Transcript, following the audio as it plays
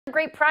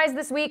Great prize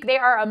this week. They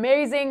are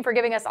amazing for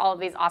giving us all of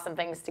these awesome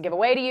things to give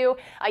away to you.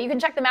 You can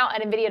check them out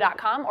at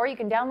nvidia.com, or you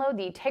can download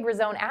the Tegra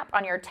Zone app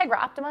on your Tegra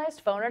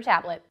optimized phone or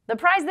tablet. The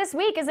prize this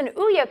week is an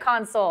Ouya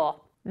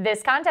console.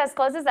 This contest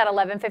closes at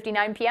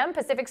 11:59 p.m.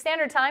 Pacific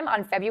Standard Time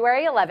on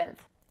February 11th.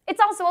 It's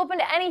also open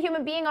to any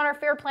human being on our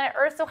fair planet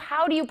Earth, so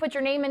how do you put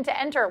your name in to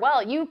enter?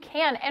 Well, you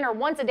can enter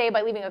once a day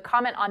by leaving a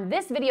comment on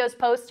this video's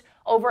post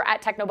over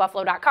at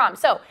technobuffalo.com.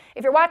 So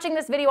if you're watching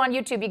this video on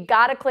YouTube, you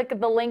gotta click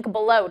the link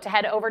below to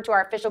head over to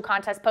our official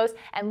contest post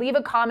and leave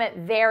a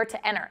comment there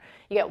to enter.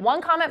 You get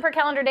one comment per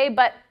calendar day,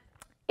 but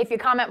if you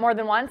comment more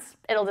than once,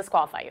 it'll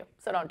disqualify you,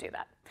 so don't do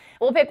that.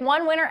 We'll pick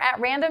one winner at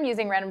random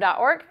using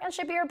random.org and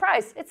ship you your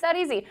prize. It's that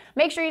easy.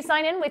 Make sure you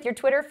sign in with your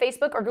Twitter,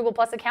 Facebook, or Google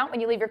Plus account when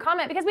you leave your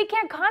comment, because we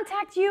can't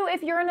contact you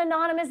if you're an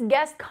anonymous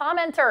guest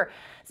commenter.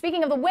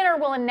 Speaking of the winner,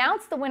 we'll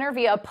announce the winner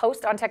via a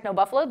post on Techno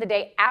Buffalo the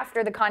day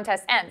after the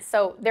contest ends.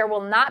 So there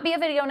will not be a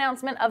video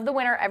announcement of the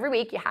winner every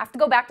week. You have to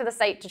go back to the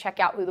site to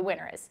check out who the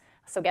winner is.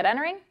 So get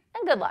entering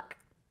and good luck.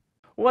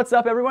 What's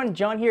up, everyone?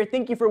 John here.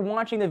 Thank you for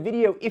watching the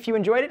video. If you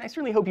enjoyed it, I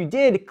certainly hope you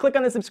did. Click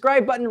on the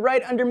subscribe button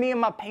right under me in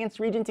my pants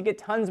region to get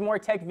tons more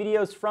tech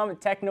videos from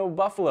Techno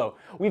Buffalo.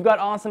 We've got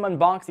awesome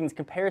unboxings,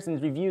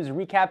 comparisons, reviews,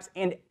 recaps,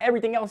 and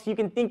everything else you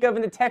can think of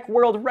in the tech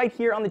world right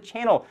here on the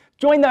channel.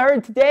 Join the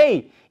herd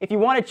today! If you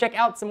want to check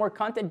out some more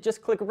content,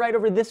 just click right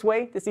over this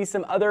way to see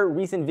some other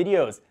recent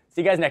videos.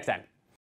 See you guys next time.